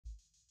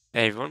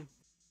Hey everyone,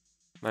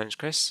 my name's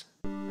Chris,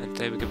 and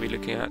today we're going to be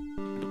looking at,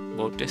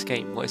 well, this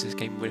game. What is this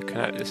game we're looking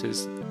at? This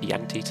is the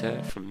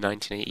Anteater from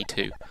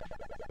 1982.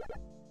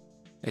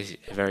 It's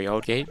a very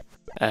old game,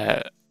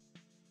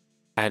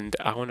 and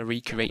I want to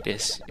recreate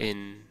this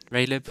in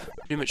Raylib.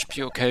 Pretty much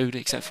pure code,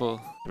 except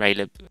for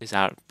Raylib is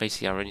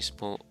basically our only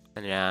support.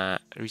 And the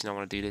reason I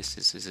want to do this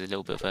is a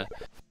little bit of a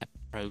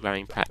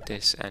programming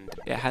practice, and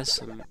it has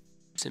some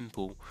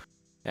simple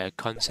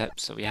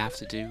concepts that we have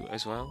to do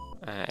as well.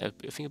 I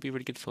think it'll be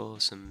really good for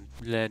some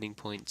learning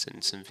points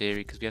and some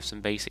theory, because we have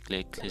some basic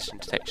collision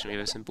detection, we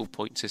have a simple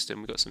point system,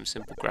 we've got some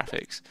simple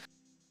graphics,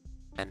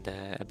 and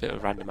a bit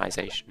of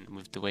randomization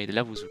with the way the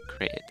levels were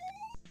created.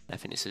 I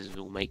think this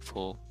will make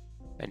for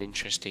an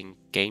interesting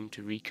game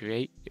to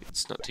recreate.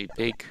 It's not too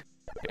big,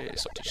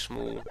 it's not too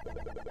small,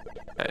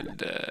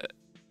 and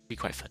be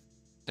quite fun.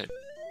 So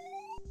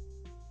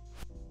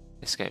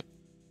let's go.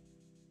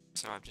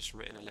 So I've just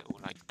written a little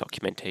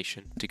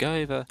documentation to go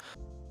over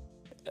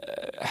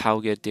how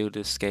we're gonna deal with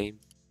this game,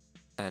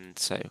 and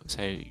so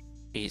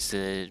it's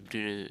so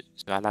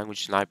our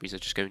language libraries are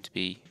just going to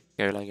be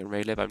Golang and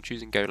Raylib. I'm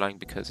choosing Golang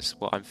because it's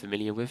what I'm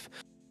familiar with.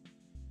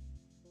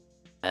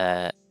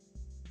 That's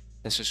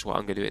just what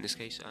I'm gonna do in this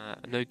case.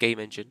 No game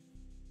engine,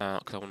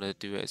 because I want to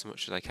do it as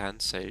much as I can.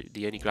 So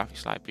the only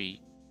graphics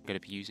library I'm going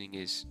to be using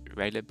is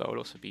Raylib, but I'll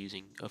also be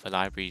using other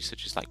libraries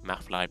such as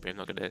math library. I'm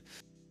not going to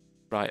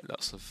write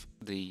lots of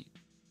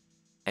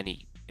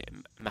any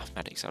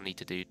mathematics I'll need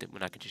to do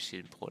when I can just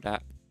import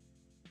that.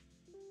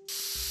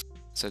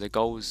 So the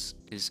goal is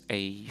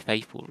a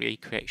faithful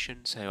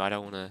recreation. So I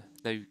don't want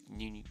no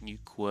new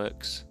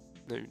quirks,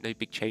 no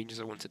big changes.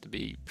 I want it to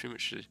be pretty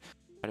much trying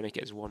to make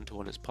it as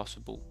one-to-one as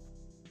possible.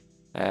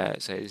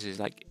 So this is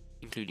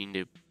including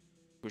the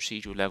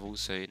procedural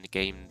levels. So in the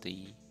game,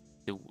 the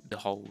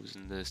holes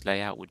and the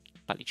layout would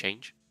slightly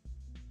change.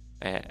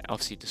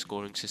 Obviously, the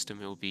scoring system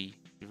will be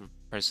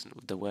present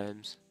with the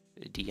worms,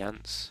 the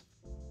ants,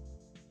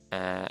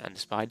 and the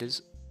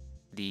spiders.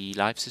 The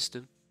life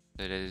system,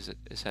 so there's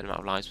a certain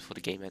amount of lives before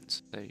the game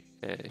ends. So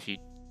if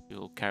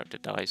your character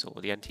dies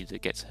or the entity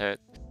that gets hurt,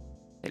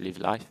 they lose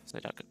life. So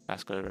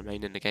that's going to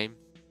remain in the game.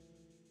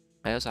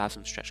 I also have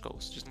some stretch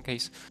goals, just in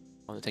case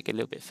I want to take it a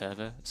little bit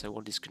further. So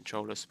one is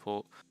controller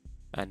support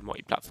and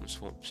multi-platform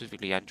support,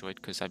 specifically Android,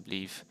 because I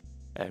believe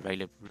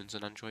Raylib runs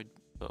on Android,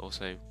 but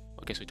also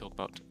I guess we talk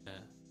about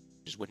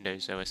just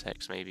Windows, OS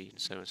X maybe, and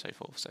so on and so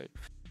forth. So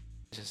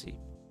let's see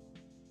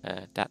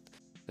that.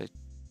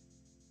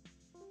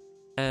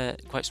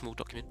 Quite small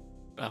document,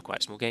 quite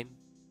a small game.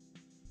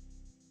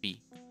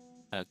 Be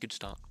a good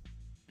start,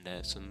 and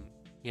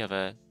we have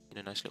a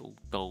nice little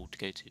goal to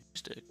go to,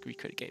 just to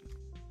recreate a game.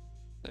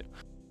 So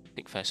I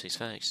think first things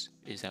first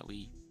is that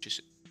we just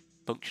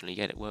functionally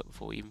get it work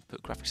before we even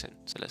put graphics in.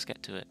 So let's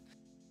get to it.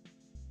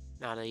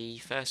 Now the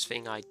first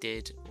thing I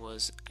did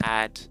was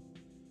add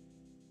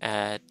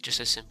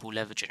just a simple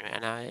level generator,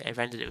 and I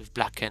rendered it with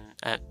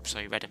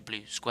red and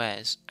blue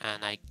squares,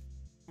 and I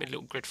made a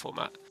little grid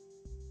format.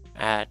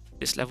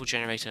 This level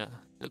generator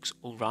looks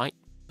alright,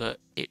 but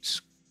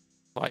it's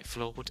quite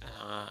flawed,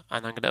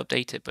 and I'm going to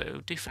update it, but it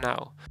will do for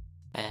now.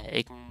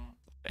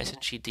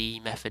 Essentially the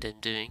method I'm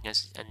doing,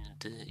 and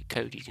the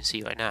code you can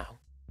see right now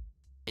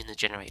in the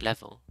generate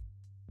level,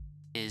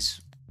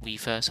 is we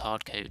first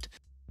hard code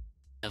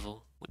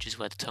level, which is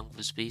where the tongue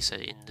would be. So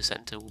in the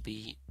center will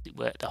be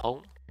where the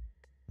hole,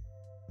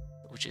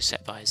 which is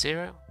set by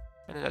 0,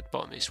 and then at the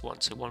bottom is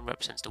 1. So 1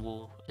 represents the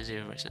wall,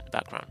 0 represents the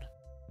background.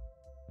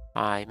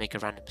 I make a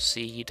random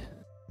seed,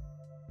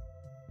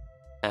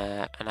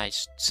 and I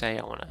say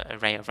I want an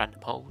array of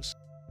random holes.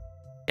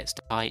 Gets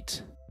the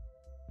height.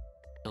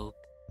 So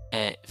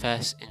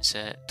first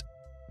insert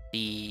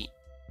the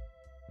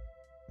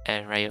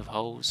array of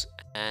holes,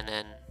 and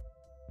then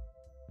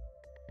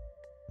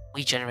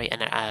we generate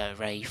an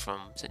array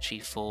from essentially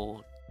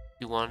 4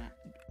 to 1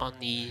 on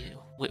the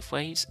width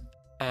ways,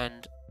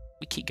 and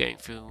we keep going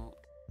through,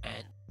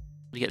 and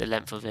we get the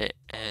length of it,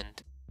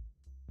 and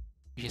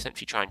we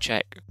essentially try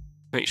and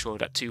make sure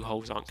that 2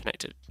 holes aren't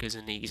connected, because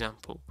in the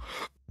example,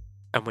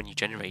 and when you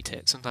generate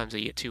it, sometimes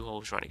you get 2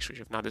 holes right next to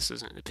each other. Now this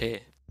doesn't appear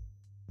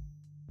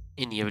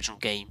in the original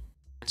game,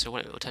 and so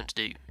what it will attempt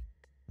to do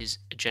is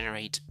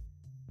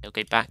it'll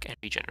go back and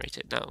regenerate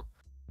it. Now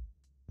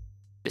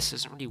this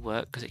doesn't really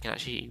work because it can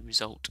actually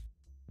result,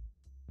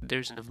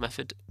 there's another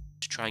method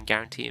to try and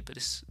guarantee it, but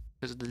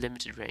because of the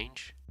limited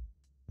range,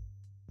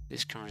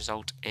 this can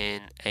result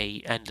in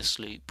a endless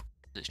loop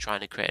that's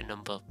trying to create a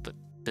number, but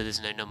there's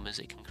no numbers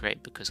it can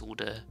create because all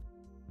the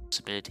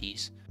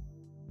possibilities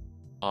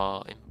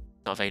are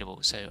not available.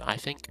 So I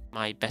think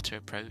my better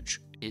approach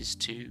is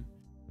to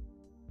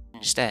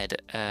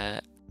instead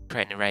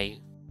create an array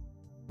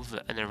with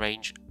an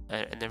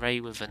array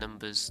with the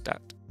numbers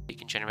that it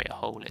can generate a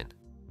hole in,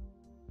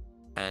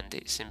 and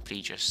it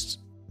simply just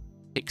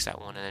picks that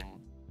one and then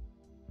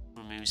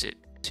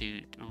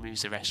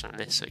removes the rest on the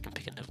list, so it can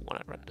pick another one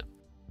at random.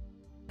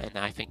 And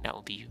I think that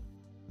will be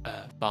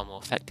far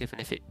more effective,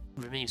 and if it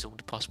removes all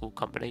the possible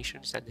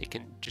combinations, then it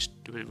can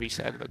just do a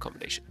reset of a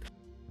combination,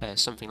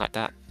 something like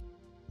that.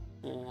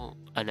 Or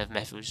another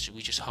method is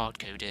we just hard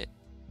code it,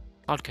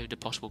 hard code the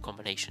possible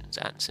combinations,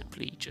 and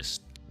simply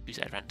just use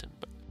it at random.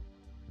 But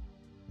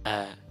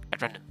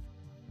at random,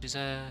 which is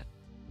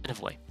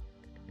another way.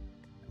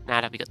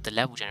 Now that we got the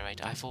level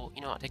generator, I thought,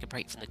 you know what, I'll take a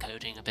break from the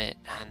coding a bit,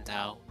 and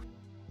I'll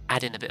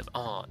add in a bit of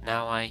art.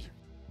 Now I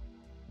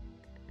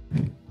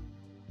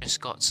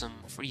just got some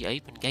free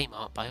open game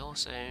art, but I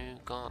also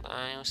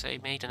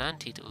made an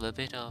anteater with a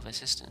bit of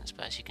assistance.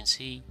 But as you can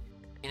see,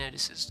 you know,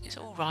 it's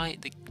all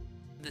right.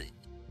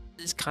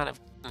 This kind of,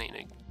 you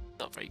know,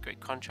 not very great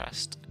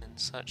contrast and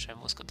such. I've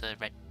also got the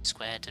red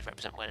square to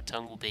represent where the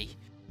tongue will be.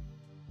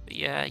 But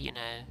yeah, you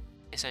know,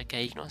 it's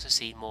okay. You can also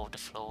see more of the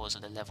flaws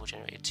of the level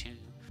generator.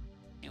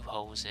 Two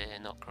holes here,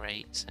 not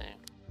great. So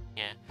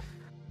yeah,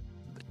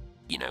 but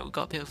you know, we've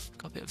got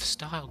a bit of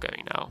style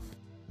going now.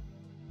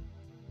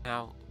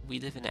 Now we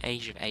live in the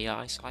age of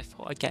AI, so I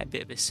thought I'd get a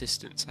bit of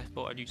assistance. I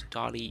thought I'd use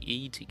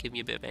DALL-E to give me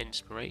a bit of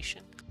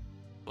inspiration.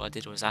 What I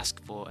did was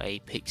ask for a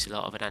pixel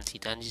art of an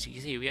anteater, and as you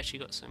can see, we actually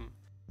got some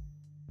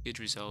good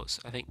results.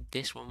 I think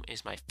this one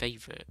is my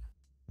favourite,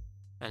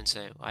 and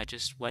so I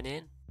just went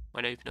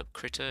opened up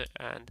Critter,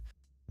 and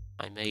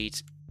I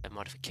made a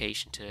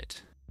modification to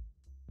it.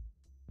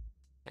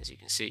 As you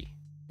can see,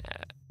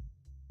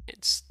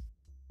 it's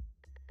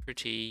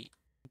pretty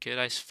good.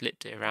 I just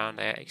flipped it around,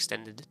 I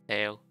extended the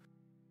tail,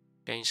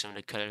 changed some of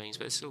the colorings,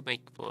 but this will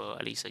make for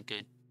at least a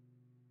good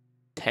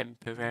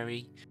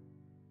temporary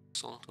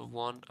sort of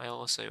one. I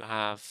also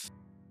have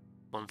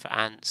one for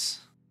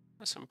ants.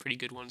 There's some pretty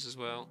good ones as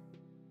well.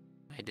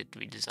 I did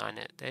redesign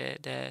it.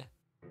 They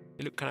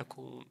look kind of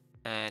cool,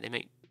 and they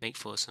make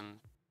for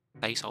some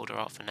placeholder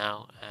art for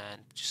now,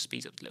 and just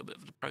speeds up a little bit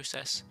of the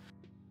process.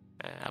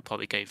 I'll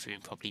probably go through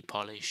and probably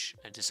polish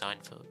a design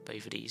for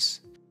both of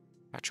these.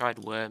 I tried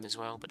Worm as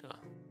well, but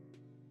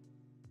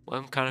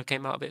Worm kind of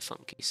came out a bit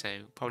funky, so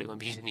probably won't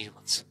be using these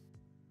ones.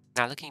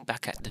 Now looking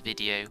back at the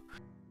video,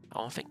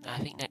 I think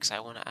next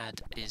I want to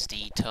add is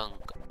the tongue.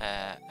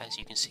 As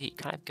you can see, it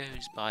kind of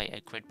goes by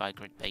a grid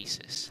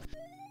basis.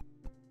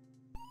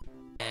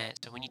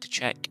 So we need to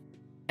check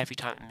every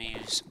time it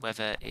moves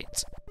whether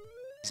it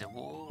is a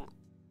wall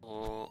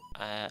or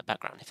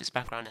background. If it's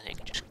background, then it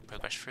can just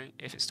progress through.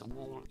 If it's the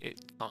wall, it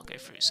can't go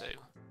through, so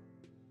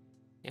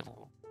it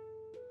will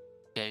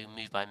go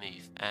move by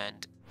move.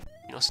 And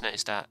you also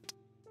notice that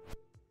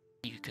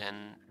you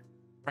can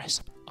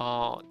press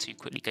R to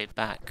quickly go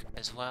back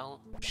as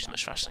well, which is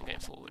much faster than going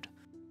forward.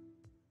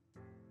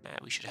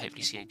 We should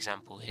hopefully see an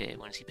example here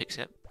once he picks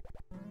it up.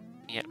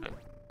 Yep, look,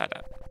 like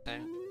that. So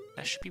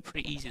that should be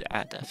pretty easy to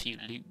add a few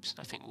loops.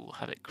 I think we'll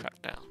have it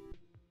cracked down.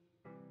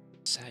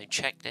 So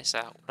check this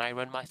out. When I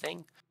run my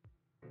thing,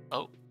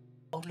 oh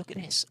look at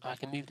this! I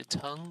can move the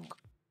tongue,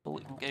 or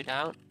it can go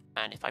down.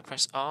 And if I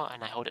press R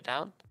and I hold it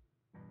down,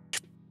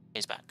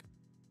 it's back.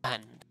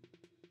 And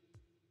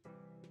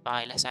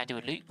let's say I do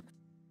a loop.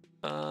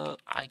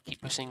 I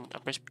keep pressing.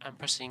 I'm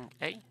pressing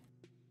A,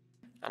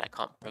 and I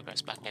can't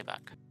progress back and go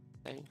back.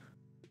 So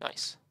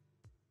nice.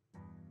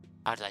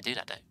 How did I do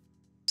that though?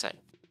 So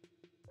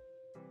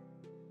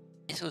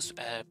this was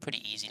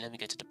pretty easy. Let me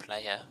go to the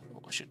player.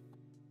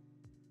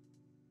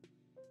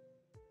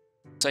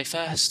 So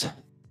first,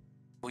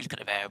 we look at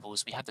the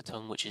variables. We have the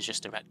tongue, which is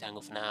just a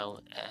rectangle for now.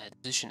 The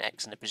position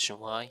X and the position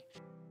Y.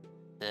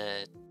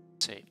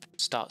 So it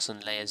starts on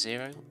layer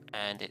 0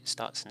 and it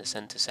starts in the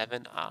center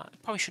 7. I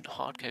probably shouldn't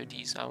hard code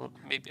these.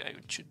 Maybe I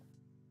should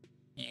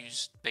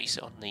base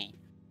it on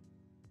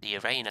the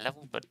array in a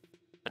level, but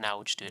for now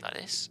we'll just do it like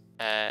this.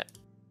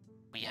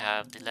 We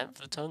have the length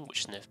of the tongue,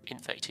 which is an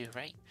int32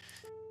 array.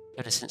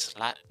 We have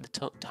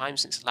the time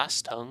since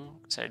last tongue.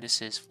 So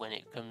this is when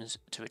it comes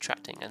to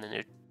retracting, and then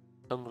the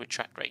tongue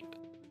retract rate.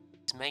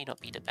 This may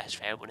not be the best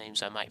variable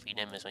names. I might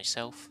rename as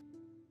myself,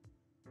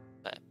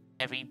 but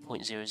every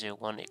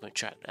 0.001 it can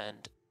retract,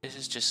 and this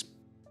is just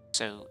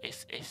so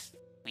if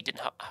we didn't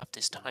have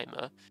this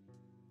timer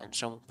and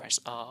someone press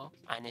R,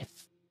 and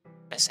if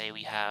let's say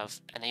we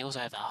have, and they also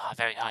have a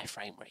very high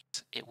frame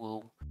rate, it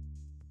will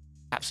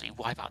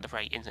absolutely wipe out the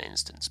rate in the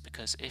instance,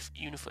 because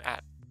even if we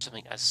add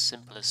something as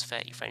simple as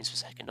 30 frames per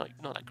second,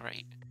 not that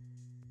great,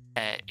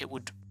 it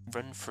would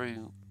run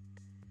through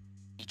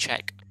the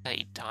check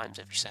 30 times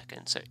every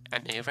second. So,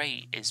 and the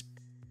array is,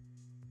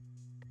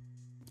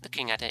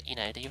 looking at it, you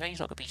know, the array is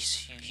not going to be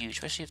huge,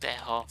 especially if they're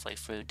halfway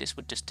through. This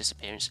would just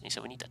disappear instantly,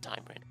 so we need that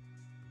timer in.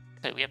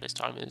 So we have those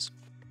timers.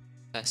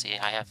 Let's see,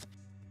 I have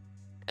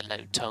a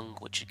load tongue,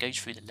 which goes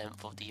through the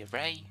length of the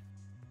array,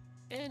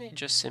 and it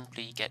just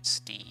simply gets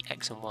the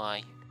X and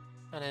Y,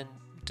 and then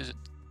does it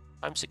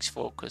times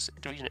 64, because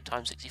the reason it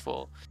times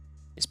 64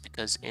 is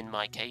because in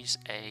my case,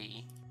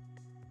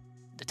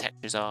 the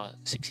textures are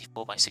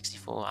 64 by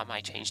 64. I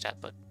might change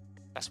that, but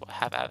that's what I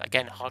have.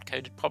 Again,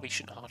 hard-coded, probably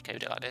shouldn't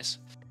hard-code it like this.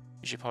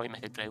 You should probably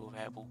make a global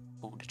variable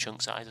called the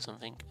chunk size or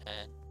something,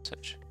 and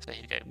such. So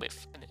here we go,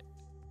 width, and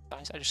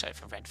size. I just set it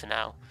for red for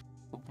now.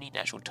 We'll need an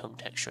actual tongue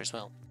texture as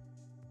well.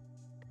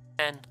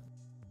 And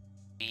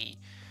we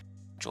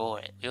draw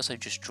it. We also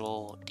just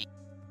draw the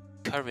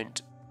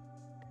current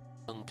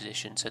tongue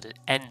position, so the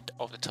end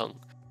of the tongue.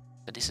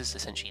 So this is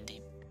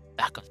essentially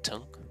back of the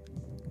tongue.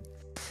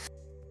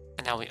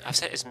 And now I've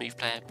set it as move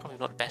player, probably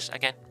not the best.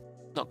 Again,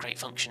 not great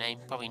function name.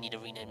 Probably need to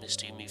rename this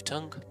to move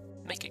tongue.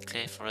 Make it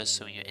clear for us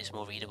so it is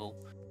more readable.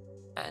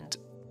 And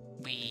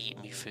we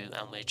move through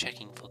and we're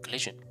checking for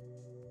collision.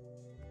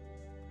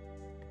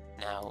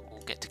 Now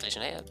we'll get to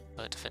collision later,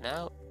 but for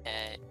now,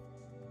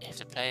 if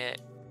the player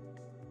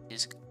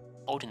is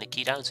holding the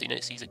key down, so you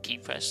notice these are key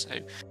press, so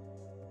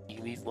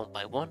you move one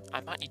by one.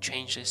 I might need to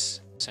change this,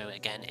 so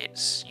again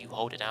it's you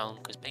hold it down,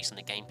 because based on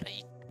the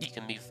gameplay you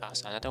can move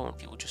fast, and I don't want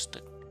people just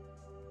to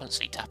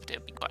constantly tap it,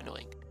 it'll be quite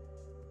annoying.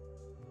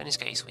 In this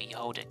case we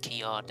hold a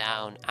key R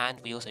down, and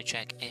we also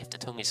check if the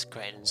tongue is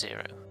greater than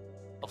 0.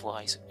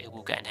 Otherwise it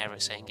will get an error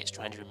saying it's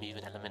trying to remove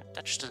an element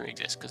that just doesn't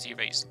exist because you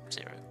raised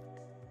 0.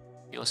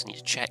 We also need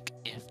to check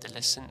if the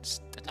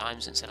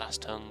time since the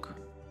last tongue,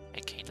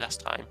 aka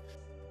last time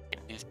it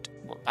moved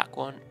back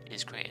one,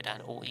 is greater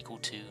than or equal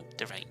to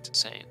the rate.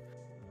 So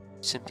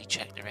simply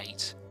check the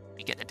rate.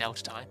 We get the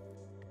delta time.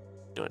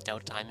 You know what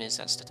delta time is?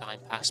 That's the time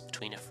passed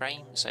between a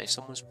frame. So if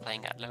someone's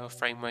playing at lower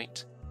frame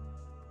rate,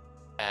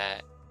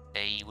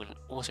 they will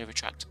also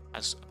retract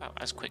about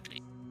as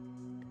quickly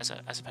as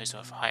opposed to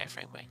a higher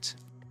frame rate.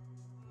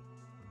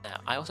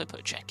 Now I also put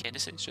a check here.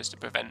 This is just to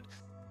prevent,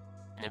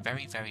 in a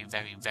very, very,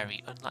 very,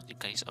 very unlikely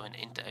case of an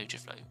inter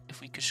overflow, if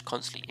we could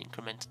constantly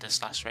increment the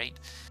slash rate,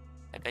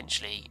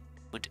 eventually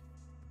would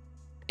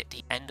hit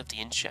the end of the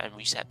integer and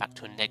reset back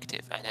to a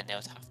negative, and then they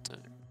would have to,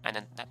 and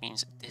then that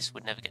means this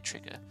would never get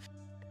triggered.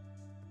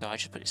 So I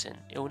just put this in.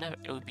 It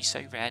would be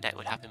so rare that it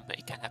would happen, but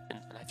it can happen,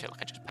 and I feel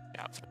like I just patch it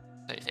out for them.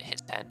 So if it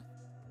hits 10,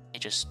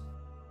 it'll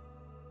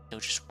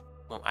just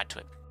won't add to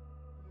it.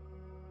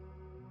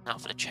 Now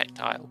for the check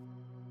tile,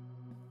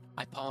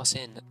 I pass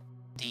in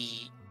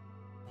the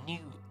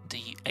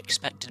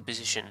expected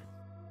position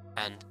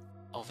and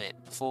of it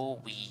before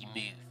we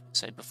move.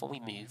 So before we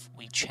move,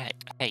 we check,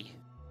 hey,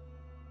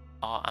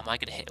 am I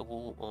going to hit a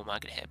wall or am I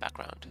going to hit a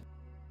background?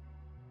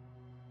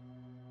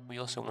 We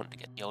also want to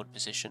get the old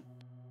position,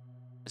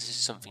 because this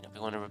is something that we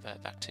want to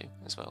revert back to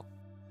as well.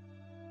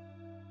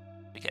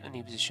 We get the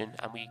new position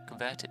and we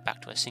convert it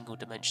back to a single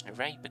dimension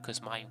array,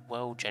 because my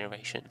world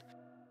generation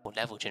or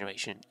level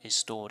generation is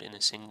stored in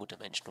a single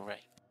dimensional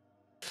array.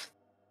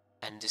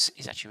 And this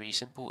is actually really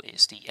simple.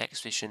 It's the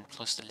x position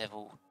plus the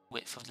level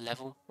width of the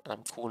level.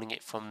 I'm calling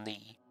it from the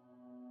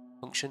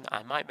function.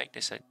 I might make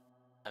this a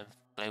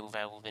global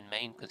variable within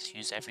main because it's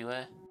used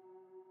everywhere.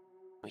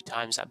 We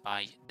times that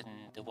by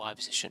the y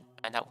position,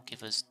 and that will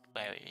give us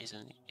where it is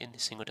in the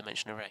single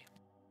dimension array.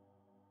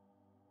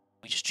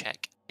 We just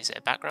check, is it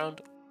a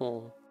background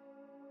or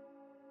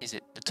is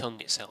it the tongue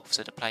itself?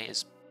 So the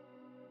player's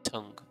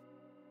tongue.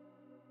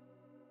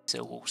 Is it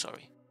a wall,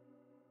 sorry.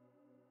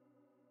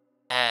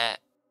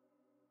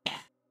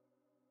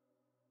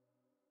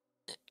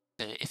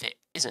 So if it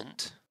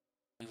isn't,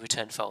 we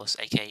return false,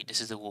 aka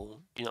this is the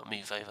wall, do not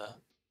move over.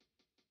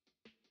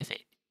 If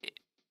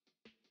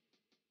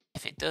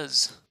it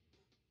does,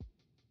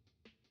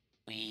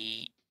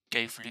 we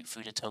go loop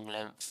through the tongue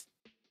length,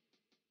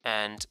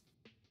 and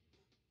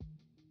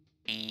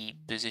the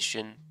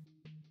position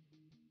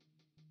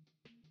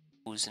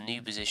equals the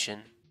new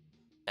position,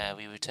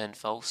 we return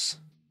false,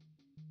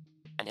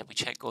 and then we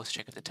also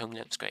check if the tongue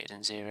length is greater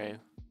than 0,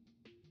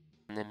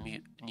 and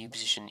then new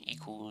position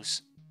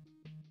equals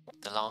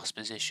the last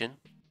position,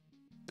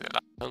 the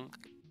last tongue.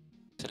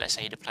 So let's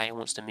say the player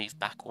wants to move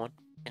back one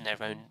in their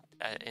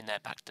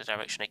back to the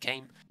direction they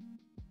came,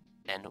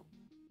 then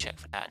check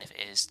for that, and if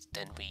it is,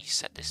 then we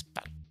set this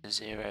back to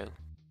 0,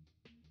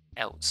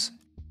 else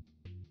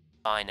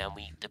fine, and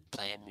the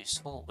player moves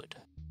forward.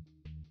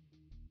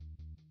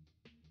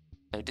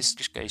 So this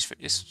just goes for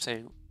this.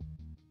 So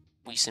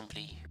we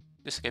simply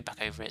just go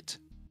back over it.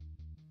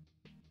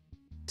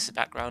 It's a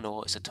background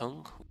or it's a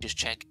tongue. We just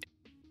check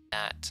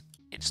that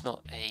it's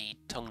not a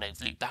tongue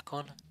they've looped back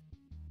on.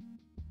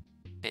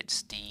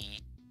 It's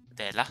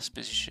their last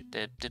position,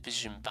 the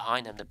position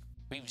behind them, the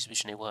previous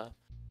position they were,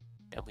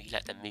 and we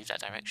let them move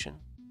that direction.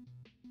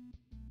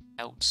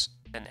 Else,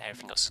 then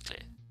everything else is clear.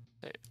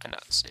 So, and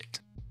that's it.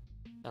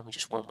 And we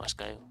just one must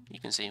go. You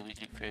can see we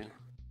loop through.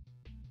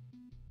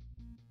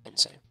 And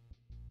so,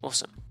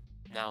 awesome.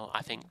 Now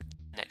I think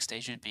the next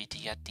stage would be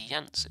to add the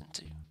ants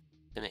into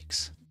the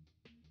mix.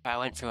 I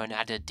went through and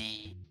added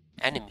the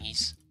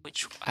enemies,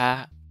 which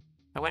I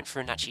went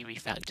through and actually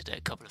refactored it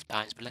a couple of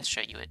times, but let's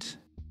show you it.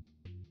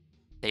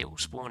 They all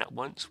spawn at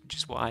once, which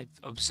is what I've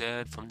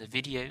observed from the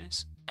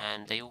videos,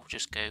 and they all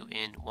just go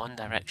in one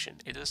direction.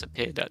 It does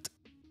appear that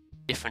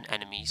different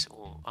enemies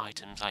or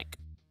items like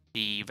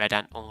the red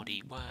ant or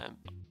the worm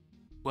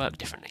work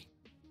differently,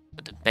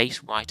 but the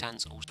base white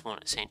ants all spawn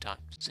at the same time.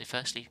 So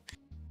firstly,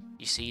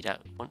 you see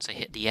that once they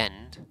hit the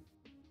end,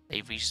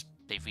 they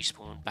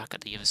respawn back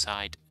at the other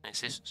side, and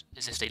it's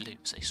as if they loop,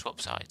 so they swap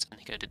sides and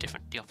they go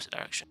the opposite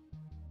direction.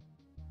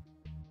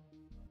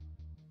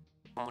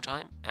 One more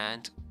time,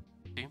 and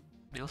boom.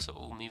 They also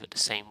all move at the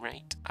same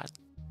rate. I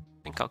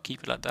think I'll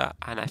keep it like that,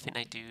 and I think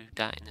they do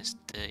that in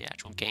the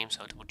actual game,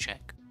 so I'll double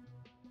check.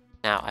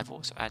 Now I've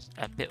also added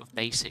a bit of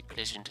basic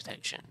collision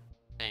detection.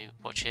 So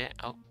watch it.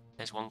 Oh,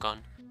 there's one gone,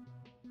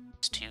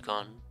 there's two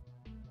gone,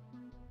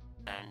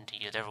 and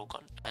yeah, they're all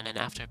gone. And then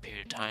after a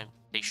period of time,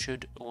 they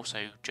should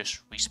also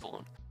just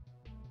respawn.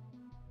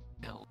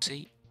 Now we'll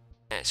see.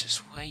 Let's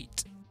just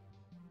wait.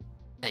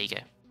 There you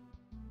go.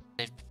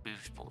 They've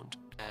respawned.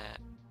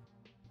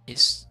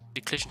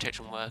 The collision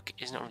detection work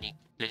is not really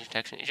collision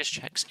detection, it just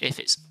checks if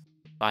it's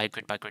by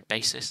grid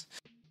basis.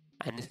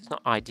 And it's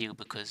not ideal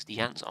because the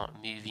ants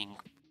aren't moving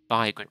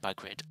by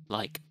grid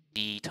like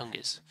the tongue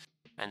is.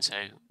 And so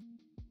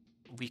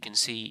we can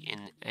see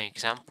in an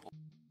example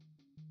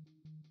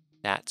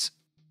that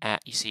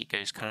you see it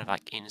goes kind of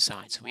like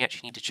inside. So we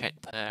actually need to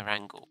check per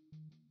angle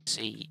to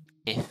see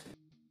if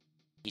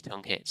the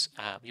tongue hits.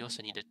 We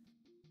also need to,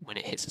 when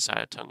it hits the side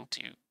of the tongue,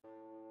 to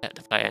let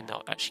the player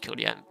not actually kill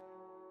the ant.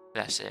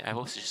 That's it. I've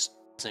also just,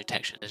 there's no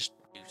texture, there's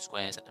two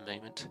squares at the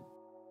moment.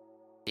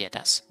 Yeah,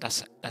 that's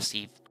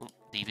the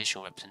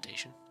visual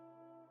representation.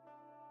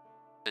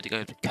 So to go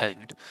over to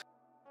code,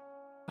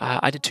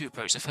 I did two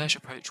approaches. The first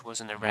approach was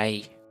an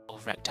array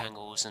of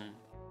rectangles and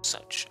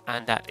such,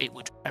 and that it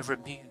would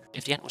remove,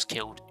 if the ant was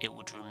killed, it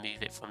would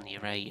remove it from the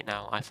array.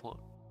 Now, I thought,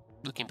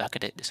 looking back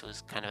at it, this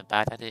was kind of a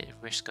bad idea.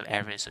 Risk of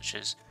errors such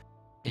as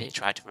it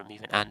tried to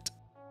remove an ant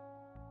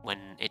when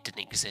it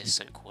didn't exist,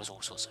 so it caused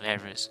all sorts of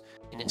errors.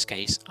 In this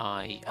case,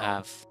 I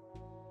have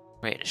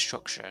created a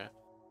structure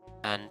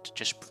and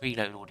just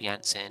preload all the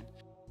ants in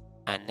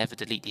and never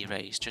delete the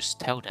arrays. Just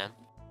tell them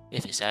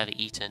if it's ever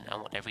eaten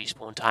and what their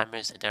respawn timer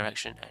is, the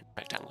direction, and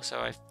rectangle. So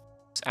I've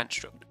this ant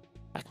struct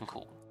I can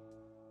call.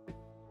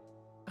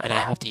 And I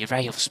have the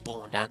array of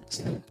spawned ants,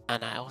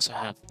 and I also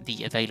have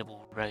the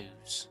available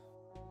rows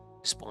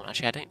to spawn.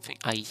 Actually, I don't think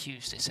I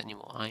use this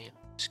anymore. I am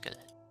just gonna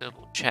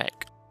double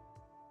check.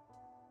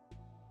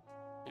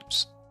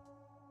 Oops.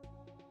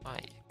 I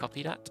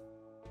copy that.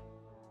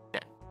 No,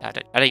 I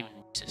don't even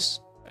use this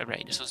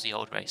array. This was the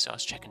old array, so I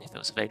was checking if it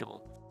was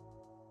available.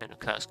 And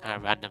I was kind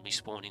of randomly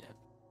spawning them.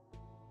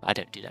 But I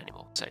don't do that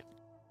anymore. So,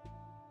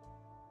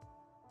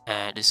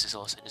 and this is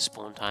also the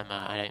spawn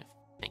timer. I don't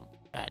think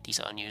these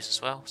are unused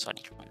as well, so I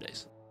need to remove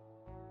those.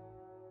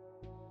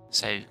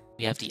 So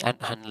we have the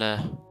ant handler,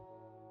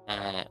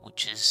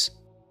 which is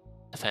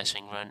the first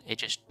thing run. It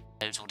just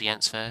loads all the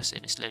ants first.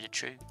 If it's loaded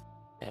true,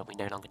 we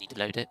no longer need to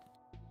load it.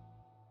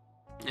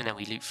 And then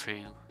we loop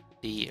through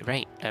the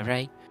array.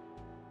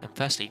 And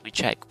firstly, we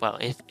check, well,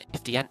 if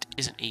the ant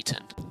isn't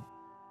eaten,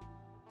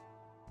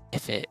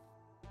 if it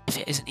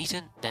isn't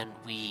eaten, then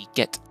we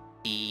get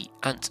the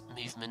ant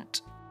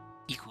movement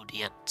equal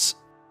the ants.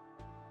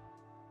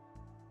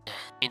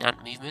 In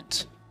ant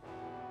movement,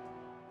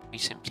 we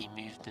simply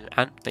move the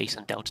ant based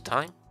on delta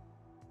time,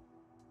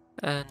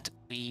 and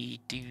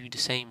we do the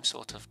same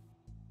sort of,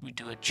 we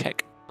do a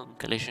check on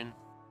collision.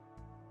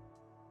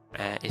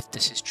 If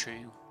this is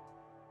true,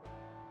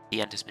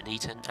 the ant has been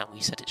eaten, and we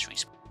set its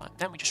respawn time.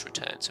 Then we just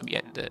return, so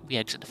we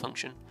exit the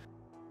function.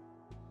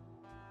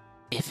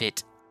 If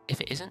it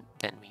isn't,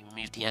 then we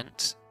remove the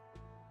ant,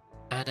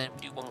 and then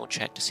we do one more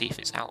check to see if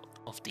it's out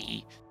of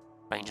the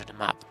range of the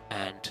map,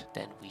 and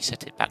then we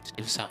set it back to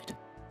the other side.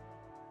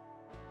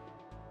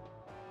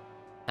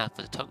 Now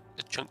for the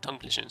tongue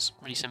collisions,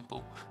 really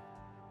simple.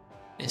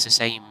 It's the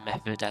same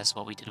method as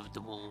what we did with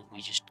the wall.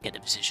 We just get the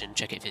position,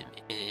 check if it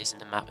is in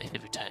the map. If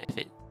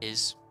it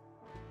is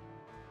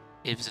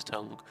a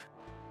tongue,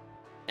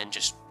 then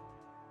just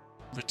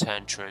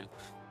return true.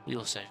 We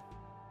also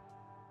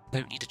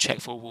don't need to check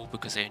for a wall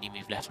because they only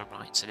move left and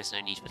right, so there's no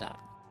need for that.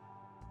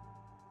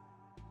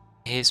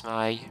 Here's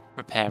my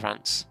repair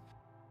ants,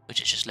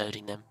 which is just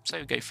loading them. So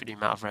we go through the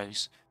amount of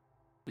rows.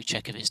 We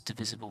check if it's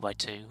divisible by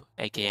 2,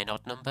 aka an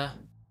odd number.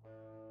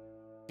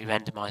 We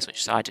randomize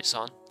which side it's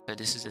on. So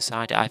this is the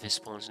side that either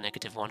spawns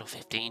 -1 or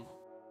 15.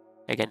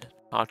 Again,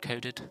 hard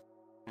coded.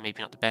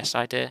 Maybe not the best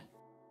idea.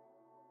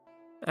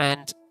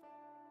 And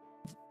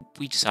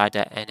we decide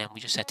that, and then we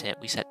just set it.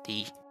 We set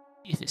the,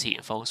 if it's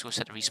eaten false, we'll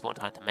set the respawn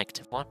time to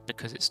 -1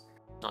 because it's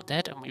not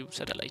dead, and we will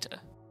set it later.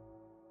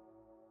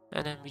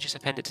 And then we just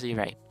append it to the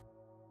array.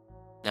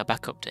 Now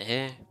back up to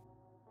here.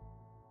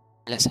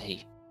 Let's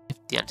say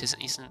if the ant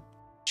isn't,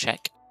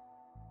 check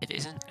if it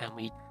isn't, and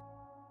we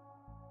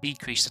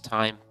decrease the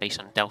time based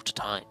on delta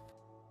time.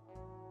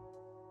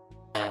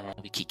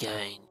 We keep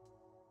going.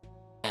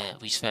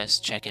 We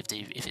first check if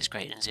it's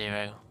greater than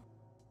 0.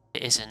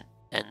 If it isn't,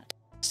 then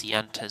the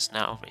ant is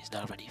now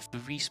ready for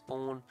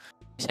respawn.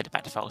 We set it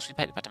back to false. We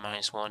set it back to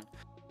 -1.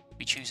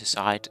 We choose a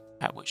side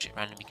at which it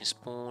randomly can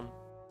spawn.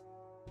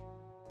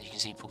 As you can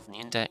see, pull from the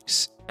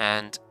index,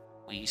 and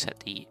we set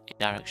the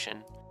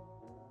direction,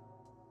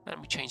 and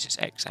we change this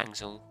X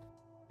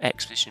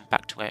position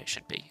back to where it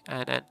should be,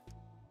 and then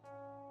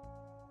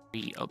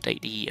we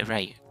update the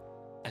array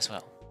as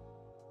well.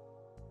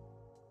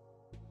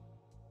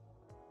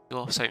 You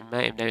also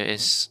may have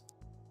noticed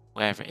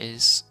wherever it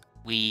is,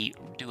 we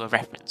do a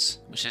reference,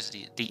 which is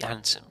the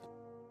ant symbol.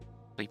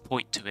 We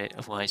point to it,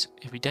 otherwise,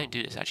 if we don't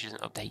do this, it actually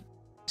doesn't update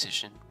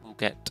position,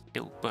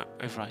 it'll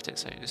overwrite it.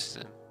 So this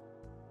is a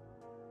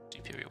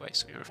superior way,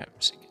 so we're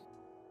referencing it.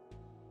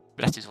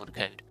 But that is all the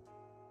code.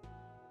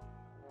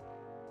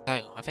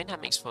 So, I think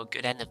that makes for a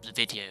good end of the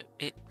video.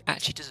 It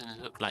actually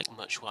doesn't look like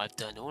much what I've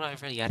done. All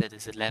I've really added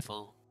is a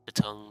level, the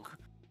tongue,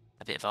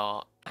 a bit of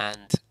art,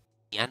 and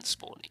the ant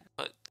spawning.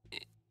 But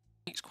it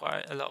takes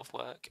quite a lot of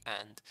work,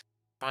 and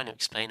trying to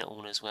explain it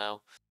all as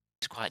well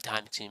is quite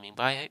time consuming.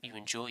 But I hope you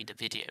enjoyed the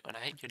video, and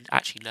I hope you're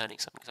actually learning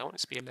something, because I want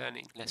it to be a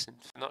learning lesson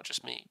for not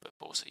just me, but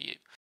also you.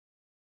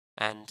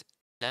 And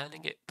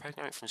learning it,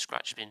 programming from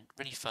scratch has been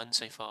really fun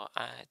so far.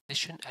 This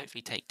shouldn't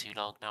hopefully take too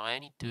long. Now, I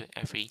only do it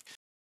every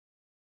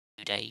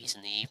 2 days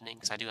in the evening,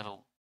 because I do have a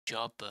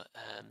job, but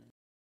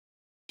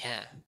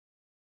yeah.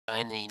 So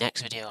in the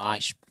next video,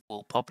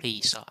 will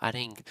probably start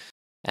adding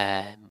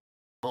um,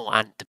 more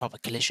and the proper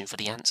collision for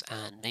the ants,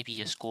 and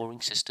maybe a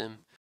scoring system.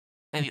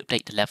 Maybe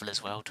update the level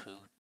as well to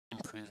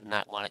improve on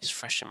that while it's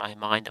fresh in my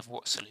mind of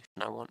what solution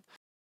I want.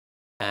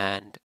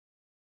 And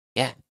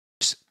yeah,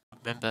 just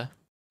remember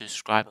to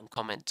subscribe and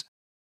comment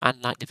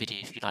and like the video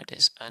if you like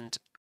this, and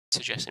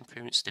suggest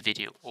improvements to the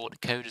video or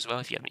the code as well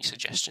if you have any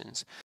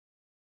suggestions.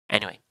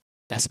 Anyway,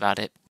 that's about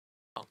it.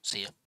 I'll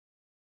see you.